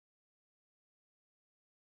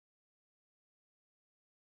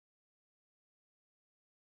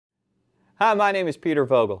Hi, my name is Peter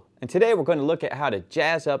Vogl, and today we're going to look at how to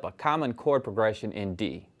jazz up a common chord progression in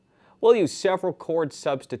D. We'll use several chord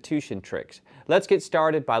substitution tricks. Let's get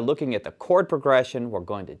started by looking at the chord progression we're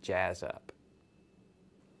going to jazz up.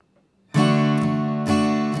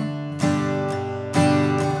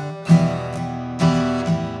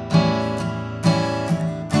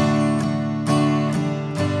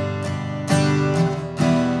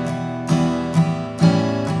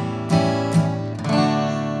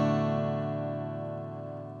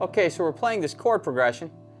 Okay, so we're playing this chord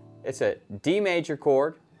progression. It's a D major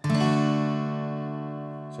chord.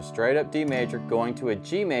 So straight up D major, going to a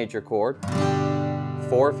G major chord,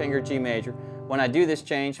 4-finger G major. When I do this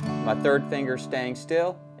change, my third finger is staying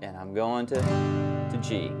still, and I'm going to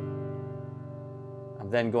G. I'm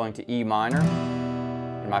then going to E minor,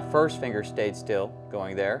 and my first finger stayed still,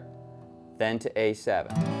 going there, then to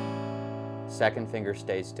A7. Second finger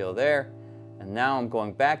stayed still there, and now I'm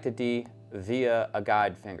going back to D via a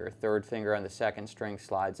guide finger. Third finger on the second string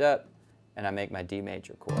slides up, and I make my D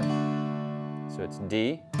major chord. So it's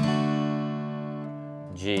D,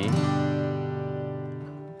 G,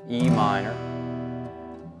 E minor,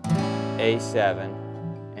 A7,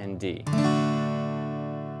 and D.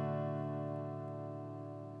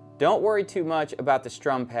 Don't worry too much about the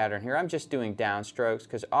strum pattern here. I'm just doing downstrokes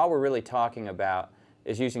because all we're really talking about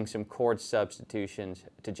is using some chord substitutions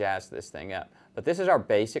to jazz this thing up. But this is our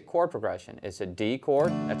basic chord progression. It's a D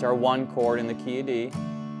chord, that's our 1 chord in the key of D.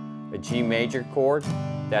 A G major chord,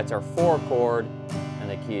 that's our 4 chord in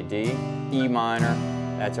the key of D. E minor,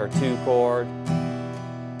 that's our 2 chord.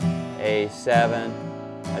 A7,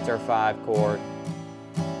 that's our 5 chord.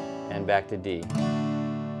 And back to D.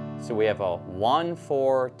 So we have a 1,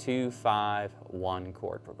 4, 2, 5, 1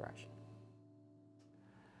 chord progression.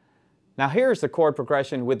 Now here's the chord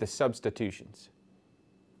progression with the substitutions.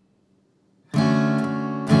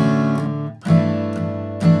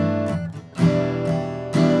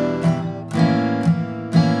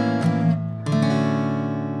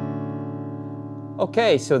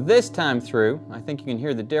 Okay, so this time through, I think you can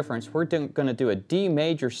hear the difference. We're going to do a D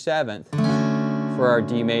major 7th for our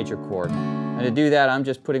D major chord. And to do that, I'm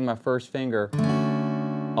just putting my first finger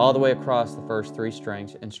all the way across the first 3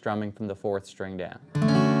 strings and strumming from the 4th string down.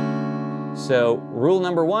 So rule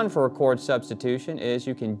number 1 for a chord substitution is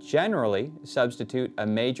you can generally substitute a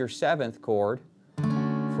major 7th chord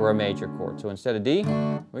for a major chord. So instead of D,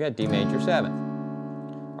 we got D major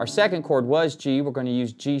 7th. Our second chord was G. We're going to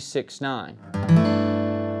use G6-9.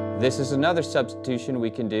 This is another substitution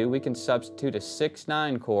we can do. We can substitute a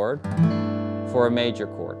 6-9 chord for a major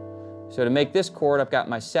chord. So to make this chord, I've got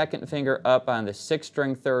my second finger up on the 6th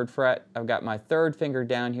string 3rd fret. I've got my third finger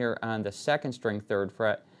down here on the 2nd string 3rd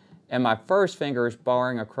fret. And my first finger is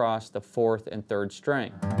barring across the 4th and 3rd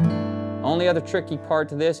string. Only other tricky part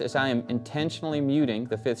to this is I am intentionally muting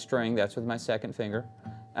the 5th string, that's with my second finger,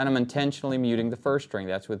 and I'm intentionally muting the 1st string,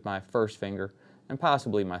 that's with my first finger, and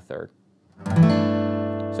possibly my 3rd.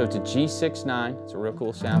 So it's a G6-9, it's a real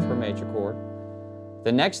cool sound for a major chord.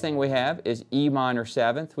 The next thing we have is E minor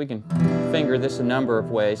 7th. We can finger this a number of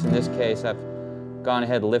ways. In this case, I've gone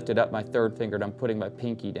ahead and lifted up my 3rd finger and I'm putting my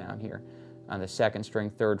pinky down here on the 2nd string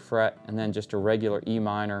 3rd fret, and then just a regular E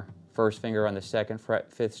minor, first finger on the 2nd fret,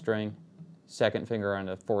 5th string, second finger on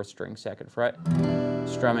the 4th string, 2nd fret,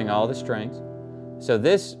 strumming all the strings. So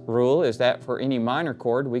this rule is that for any minor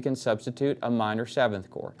chord, we can substitute a minor 7th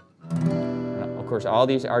chord. Now, of course, all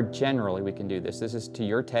these are generally, we can do this. This is to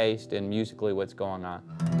your taste and musically what's going on.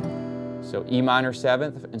 So E minor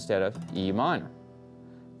 7th instead of E minor.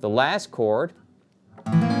 The last chord,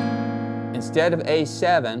 instead of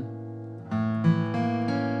A7,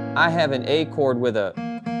 I have an A chord with a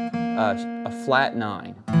flat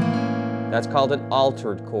 9. That's called an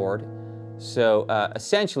altered chord. So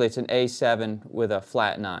essentially it's an A7 with a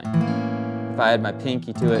flat 9. If I add my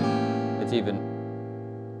pinky to it, it's even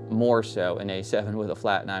more so an A7 with a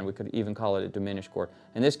flat 9. We could even call it a diminished chord.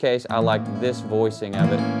 In this case, I like this voicing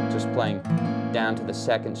of it, just playing down to the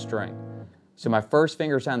 2nd string. So my first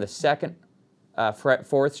finger's on the 2nd fret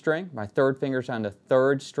 4th string. My third finger's on the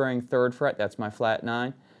 3rd string 3rd fret. That's my flat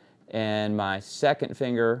 9. And my second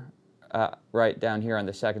finger right down here on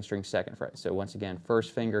the 2nd string 2nd fret. So once again,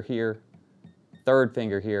 first finger here, third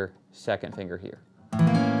finger here, second finger here.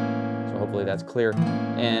 So hopefully that's clear.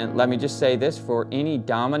 And let me just say this, for any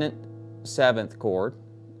dominant 7th chord,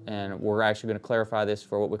 and we're actually going to clarify this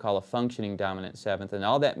for what we call a functioning dominant 7th, and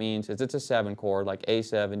all that means is it's a 7 chord like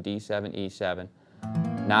A7, D7, E7,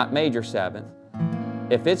 not major 7th.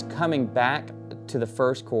 If it's coming back to the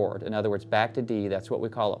first chord, in other words, back to D, that's what we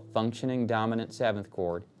call a functioning dominant 7th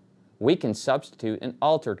chord, we can substitute an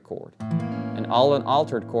altered chord. An All an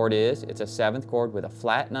altered chord is, it's a 7th chord with a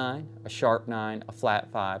flat 9, a sharp 9, a flat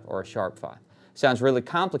 5, or a sharp 5. Sounds really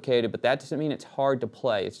complicated, but that doesn't mean it's hard to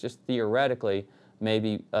play. It's just theoretically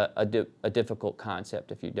maybe a difficult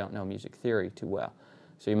concept if you don't know music theory too well.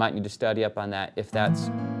 So you might need to study up on that if that's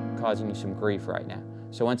causing you some grief right now.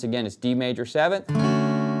 So once again, it's D major 7th,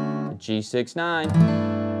 G6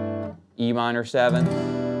 9, E minor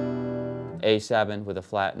 7th, A7 with a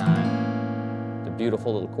flat 9, the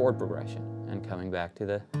beautiful little chord progression, and coming back to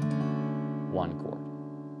the 1 chord.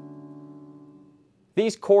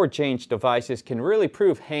 These chord change devices can really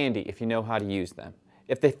prove handy if you know how to use them.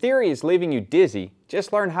 If the theory is leaving you dizzy,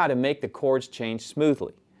 just learn how to make the chords change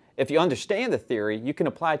smoothly. If you understand the theory, you can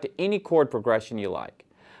apply it to any chord progression you like.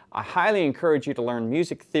 I highly encourage you to learn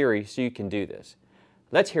music theory so you can do this.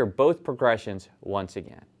 Let's hear both progressions once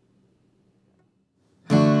again.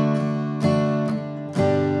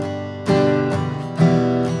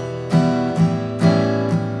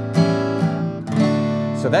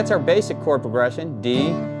 So that's our basic chord progression: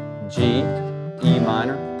 D, G, E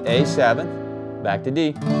minor, A7, back to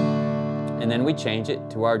D. And then we change it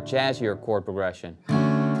to our jazzier chord progression.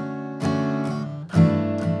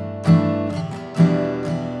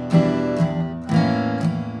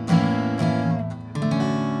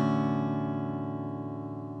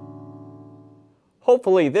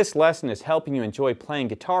 Hopefully this lesson is helping you enjoy playing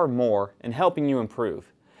guitar more and helping you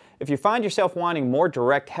improve. If you find yourself wanting more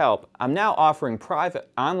direct help, I'm now offering private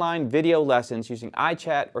online video lessons using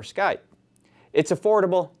iChat or Skype. It's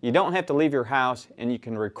affordable, you don't have to leave your house, and you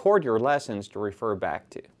can record your lessons to refer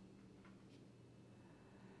back to.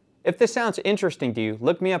 If this sounds interesting to you,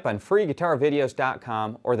 look me up on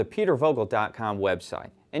freeguitarvideos.com or the petervogl.com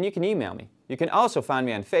website, and you can email me. You can also find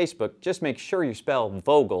me on Facebook. Just make sure you spell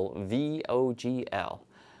Vogl, V-O-G-L.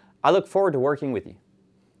 I look forward to working with you.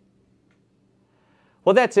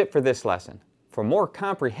 Well, that's it for this lesson. For more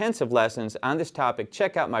comprehensive lessons on this topic,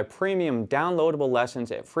 check out my premium downloadable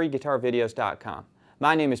lessons at freeguitarvideos.com.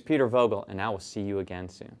 My name is Peter Vogl, and I will see you again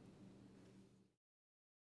soon.